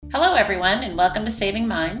Hello, everyone, and welcome to Saving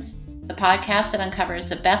Minds, the podcast that uncovers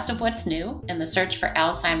the best of what's new in the search for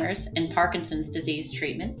Alzheimer's and Parkinson's disease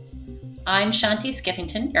treatments. I'm Shanti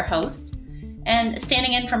Skiffington, your host, and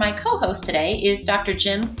standing in for my co-host today is Dr.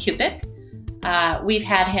 Jim Kupik. We've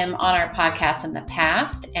had him on our podcast in the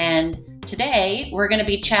past, and today we're going to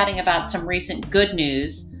be chatting about some recent good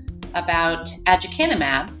news about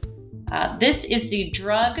aducanumab. This is the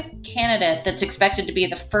drug candidate that's expected to be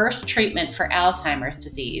the first treatment for Alzheimer's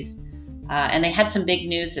disease. And they had some big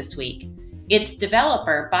news this week. Its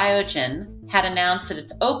developer, Biogen, had announced that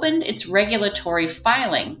it's opened its regulatory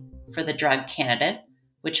filing for the drug candidate,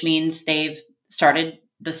 which means they've started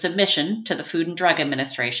the submission to the Food and Drug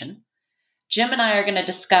Administration. Jim and I are going to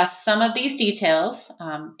discuss some of these details,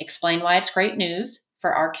 explain why it's great news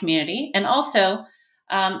for our community, and also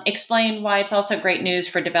explain why it's also great news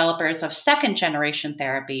for developers of second-generation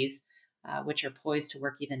therapies, which are poised to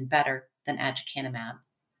work even better than aducanumab.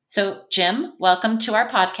 So, Jim, welcome to our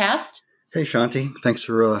podcast. Hey, Shanti. Thanks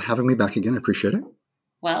for having me back again. I appreciate it.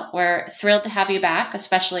 Well, we're thrilled to have you back,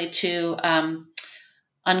 especially to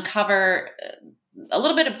uncover a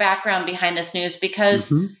little bit of background behind this news,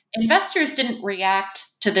 because investors didn't react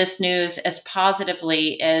to this news as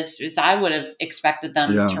positively as I would have expected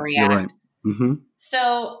them to react. You're right. Mm-hmm.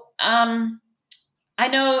 So I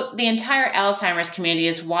know the entire Alzheimer's community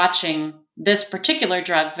is watching this particular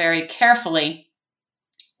drug very carefully,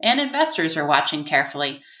 and investors are watching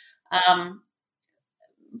carefully.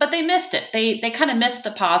 But they missed it. They kind of missed the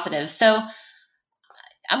positives. So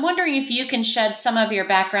I'm wondering if you can shed some of your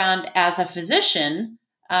background as a physician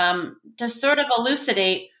to sort of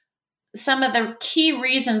elucidate some of the key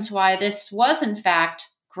reasons why this was, in fact,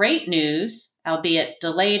 great news, albeit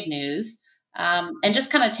delayed news. And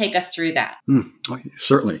just kind of take us through that.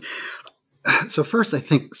 Certainly. So first, I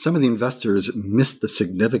think some of the investors missed the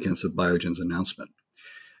significance of Biogen's announcement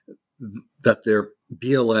that their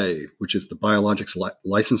BLA, which is the Biologics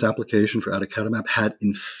License Application for aducanumab, had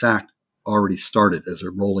in fact already started as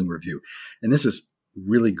a rolling review. And this is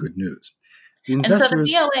really good news. And so the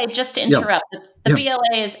BLA, just to interrupt, the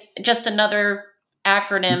BLA is just another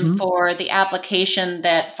acronym for the application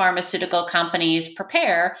that pharmaceutical companies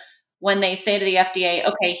prepare when they say to the FDA,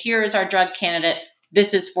 okay, here's our drug candidate,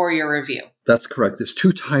 this is for your review. That's correct. There's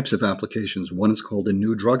two types of applications. One is called a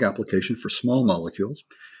new drug application for small molecules,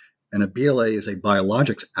 and a BLA is a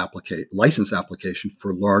biologics license application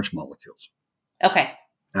for large molecules. Okay.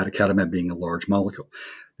 Aducanumab being a large molecule.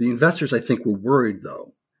 The investors, I think, were worried,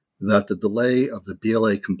 though, that the delay of the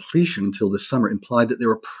BLA completion until this summer implied that there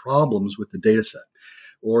were problems with the data set,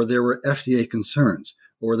 or there were FDA concerns,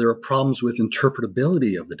 or there were problems with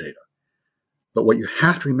interpretability of the data. But what you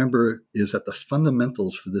have to remember is that the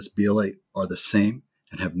fundamentals for this BLA are the same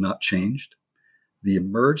and have not changed. The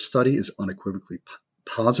EMERGE study is unequivocally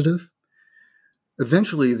positive.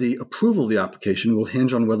 Eventually, the approval of the application will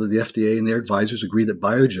hinge on whether the FDA and their advisors agree that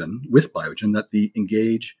Biogen, that the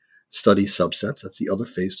ENGAGE study subsets, that's the other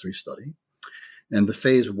phase 3 study, and the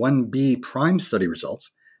phase 1b prime study results,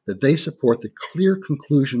 that they support the clear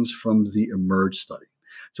conclusions from the EMERGE study.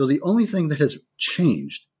 So the only thing that has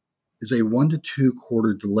changed is a 1 to 2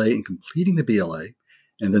 quarter delay in completing the BLA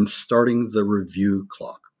and then starting the review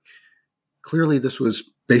clock. Clearly, this was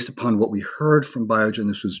based upon what we heard from Biogen.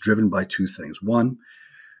 This was driven by two things. One,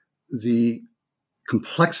 the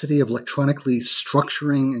complexity of electronically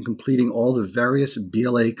structuring and completing all the various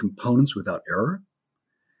BLA components without error.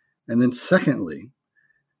 And then secondly,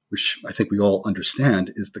 which I think we all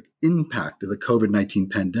understand, is the impact of the COVID-19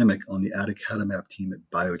 pandemic on the aducanumab team at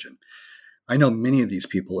Biogen. I know many of these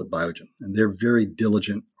people at Biogen, and they're very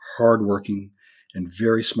diligent, hardworking, and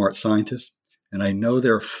very smart scientists. And I know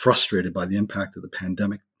they're frustrated by the impact of the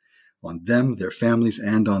pandemic on them, their families,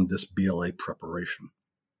 and on this BLA preparation.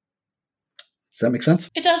 Does that make sense?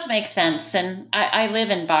 It does make sense. And I live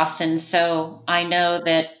in Boston, so I know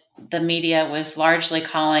that the media was largely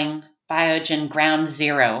calling Biogen ground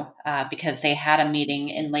zero because they had a meeting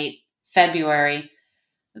in late February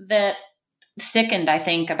that sickened, I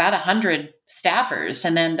think, about 100 staffers.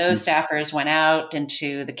 And then those staffers went out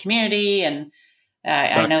into the community, and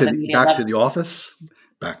I know the media back to the office,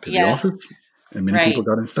 and many people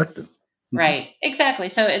got infected. Right, exactly.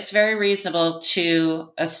 So it's very reasonable to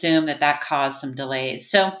assume that caused some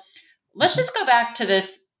delays. So let's just go back to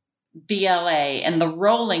this BLA and the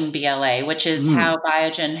rolling BLA, which is how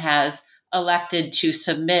Biogen has elected to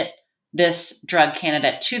submit this drug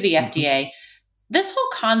candidate to the FDA. This whole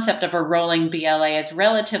concept of a rolling BLA is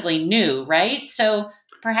relatively new, right? So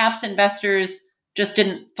perhaps investors just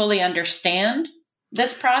didn't fully understand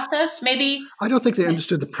this process? Maybe. I don't think they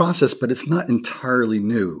understood the process, but it's not entirely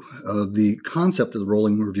new. The concept of the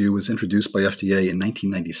rolling review was introduced by FDA in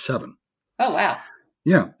 1997. Oh, wow.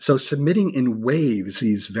 Yeah, so submitting in waves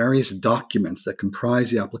these various documents that comprise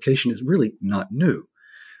the application is really not new.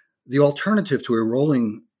 The alternative to a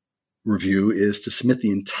rolling review is to submit the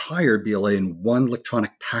entire BLA in one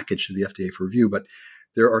electronic package to the FDA for review, but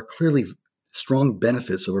there are clearly strong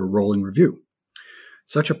benefits of a rolling review.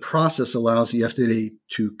 Such a process allows the FDA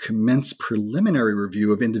to commence preliminary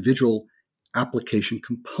review of individual application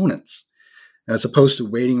components, as opposed to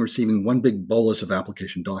waiting and receiving one big bolus of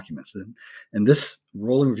application documents. And this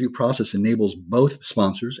rolling review process enables both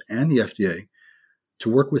sponsors and the FDA to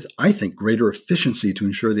work with, I think, greater efficiency to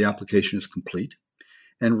ensure the application is complete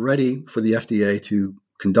and ready for the FDA to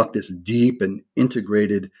conduct this deep and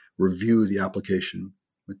integrated review of the application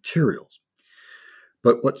materials.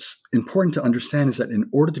 But what's important to understand is that in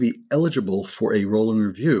order to be eligible for a rolling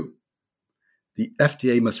review, the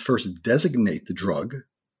FDA must first designate the drug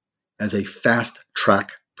as a fast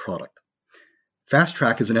track product. Fast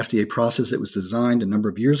track is an FDA process that was designed a number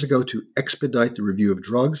of years ago to expedite the review of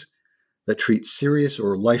drugs that treat serious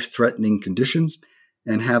or life-threatening conditions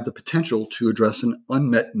and have the potential to address an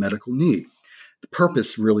unmet medical need. The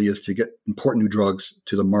purpose really is to get important new drugs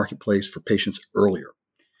to the marketplace for patients earlier.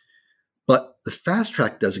 But the fast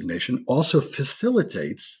track designation also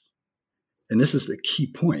facilitates, and this is the key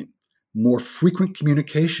point, more frequent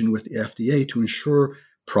communication with the FDA to ensure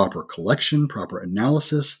proper collection, proper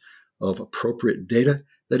analysis of appropriate data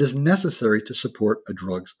that is necessary to support a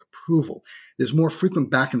drug's approval. There's more frequent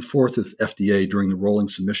back and forth with FDA during the rolling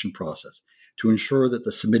submission process to ensure that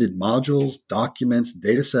the submitted modules, documents,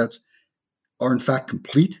 data sets are in fact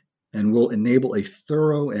complete and will enable a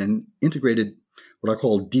thorough and integrated, what I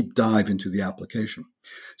call a deep dive into the application.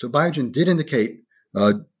 So Biogen did indicate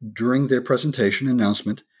during their presentation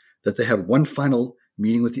announcement that they have one final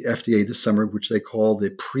meeting with the FDA this summer, which they call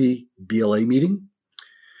the pre-BLA meeting.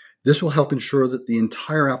 This will help ensure that the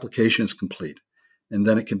entire application is complete and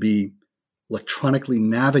then it can be electronically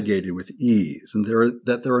navigated with ease and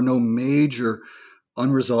that there are no major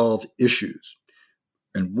unresolved issues.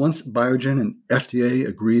 And once Biogen and FDA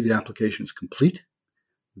agree the application is complete,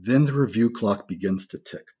 then the review clock begins to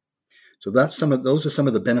tick. So those are some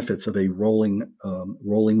of the benefits of a rolling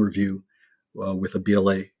review with a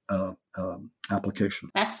BLA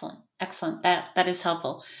application. Excellent. That is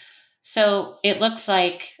helpful. So it looks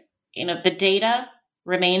like the data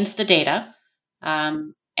remains the data,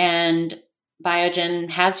 and Biogen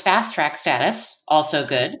has fast track status, also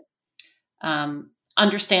good.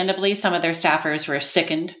 Understandably, some of their staffers were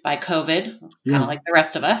sickened by COVID, kind of like the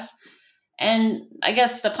rest of us. And I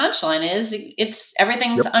guess the punchline is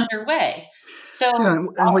everything's underway. So,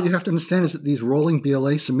 and what you have to understand is that these rolling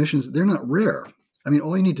BLA submissions, they're not rare. I mean,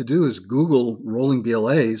 all you need to do is Google rolling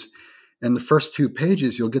BLAs, and the first 2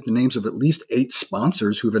 pages, you'll get the names of at least 8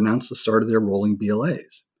 sponsors who've announced the start of their rolling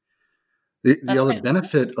BLAs. The other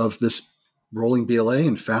benefit of this rolling BLA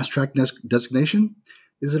and fast track designation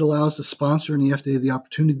is it allows the sponsor and the FDA the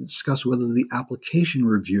opportunity to discuss whether the application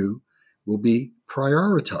review will be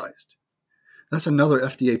prioritized. That's another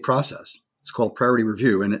FDA process. It's called priority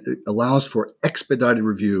review, and it allows for expedited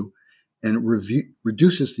review and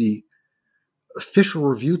reduces the official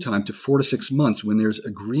review time to 4 to 6 months when there's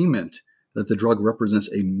agreement that the drug represents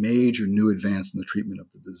a major new advance in the treatment of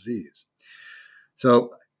the disease.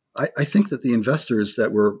 So I think that the investors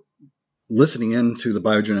that were listening in to the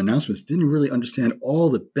Biogen announcements didn't really understand all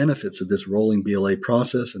the benefits of this rolling BLA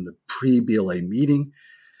process and the pre-BLA meeting.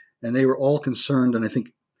 And they were all concerned, and I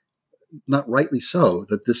think not rightly so,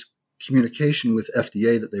 that this communication with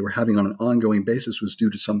FDA that they were having on an ongoing basis was due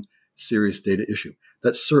to some serious data issue.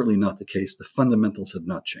 That's certainly not the case. The fundamentals have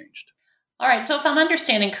not changed. All right. So if I'm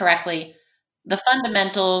understanding correctly, the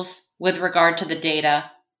fundamentals with regard to the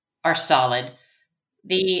data are solid.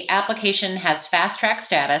 The application has fast track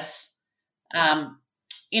status.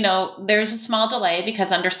 There's a small delay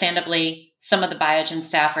because understandably some of the Biogen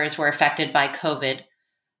staffers were affected by COVID.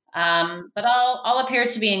 But all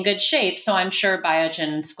appears to be in good shape. So I'm sure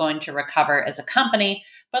Biogen's going to recover as a company.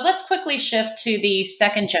 But let's quickly shift to the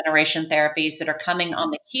second generation therapies that are coming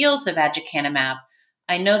on the heels of aducanumab.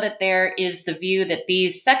 I know that there is the view that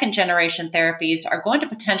these second generation therapies are going to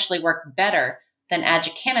potentially work better than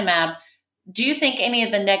aducanumab. Do you think any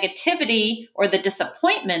of the negativity or the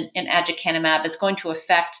disappointment in aducanumab is going to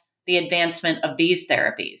affect the advancement of these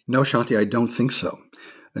therapies? No, Shanti, I don't think so.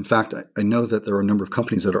 In fact, I know that there are a number of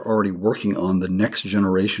companies that are already working on the next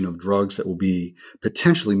generation of drugs that will be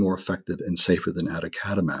potentially more effective and safer than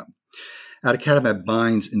aducanumab. aducanumab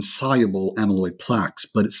binds insoluble amyloid plaques,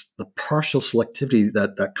 but it's the partial selectivity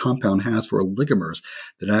that that compound has for oligomers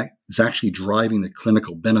that is actually driving the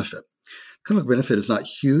clinical benefit. Clinical benefit is not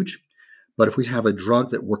huge, but if we have a drug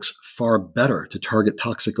that works far better to target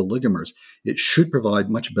toxic oligomers, it should provide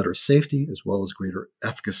much better safety as well as greater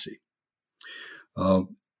efficacy. The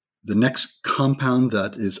next compound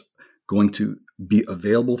that is going to be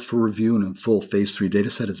available for review in a full phase 3 data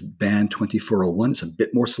set is BAN2401. It's a bit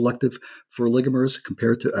more selective for oligomers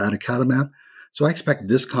compared to aducanumab. So I expect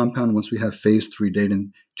this compound, once we have phase 3 data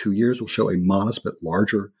in 2 years, will show a modest but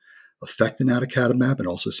larger effect than aducanumab and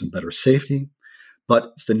also some better safety.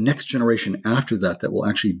 But it's the next generation after that that will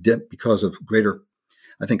actually dip because of greater,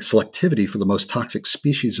 I think, selectivity for the most toxic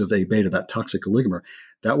species of A-beta, that toxic oligomer.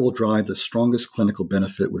 That will drive the strongest clinical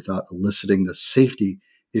benefit without eliciting the safety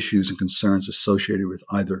issues and concerns associated with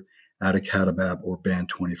either aducanumab or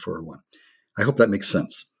BAN2401. I hope that makes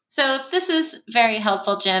sense. So this is very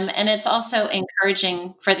helpful, Jim, and it's also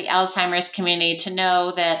encouraging for the Alzheimer's community to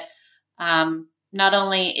know that not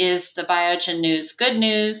only is the Biogen news good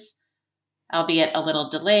news, albeit a little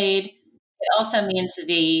delayed, it also means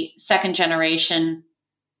the second generation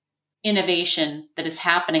innovation that is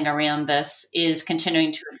happening around this is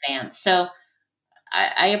continuing to advance. So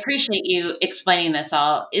I appreciate you explaining this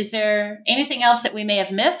all. Is there anything else that we may have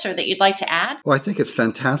missed or that you'd like to add? Well, I think it's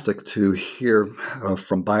fantastic to hear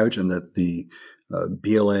from Biogen that the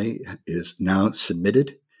BLA is now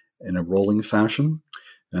submitted in a rolling fashion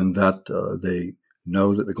and that they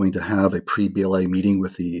know that they're going to have a pre-BLA meeting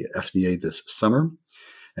with the FDA this summer.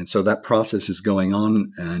 And so that process is going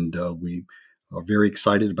on, and we are very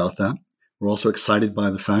excited about that. We're also excited by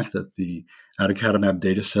the fact that the aducanumab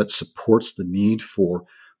data set supports the need for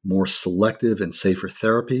more selective and safer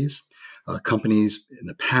therapies. Companies in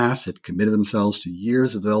the past had committed themselves to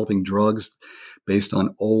years of developing drugs based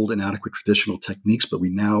on old, inadequate traditional techniques, but we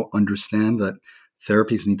now understand that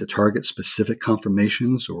therapies need to target specific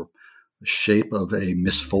conformations or the shape of a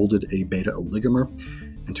misfolded A-beta oligomer.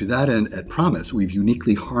 And to that end, at ProMIS, we've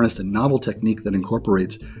uniquely harnessed a novel technique that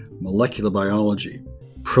incorporates molecular biology,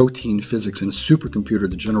 protein physics, and a supercomputer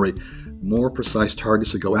to generate more precise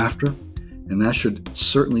targets to go after. And that should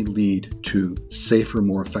certainly lead to safer,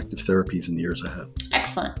 more effective therapies in the years ahead.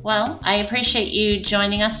 Excellent. Well, I appreciate you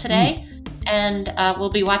joining us today, and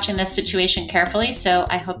we'll be watching this situation carefully. So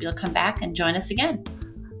I hope you'll come back and join us again.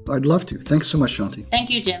 I'd love to. Thanks so much, Shanti.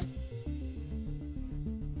 Thank you, Jim.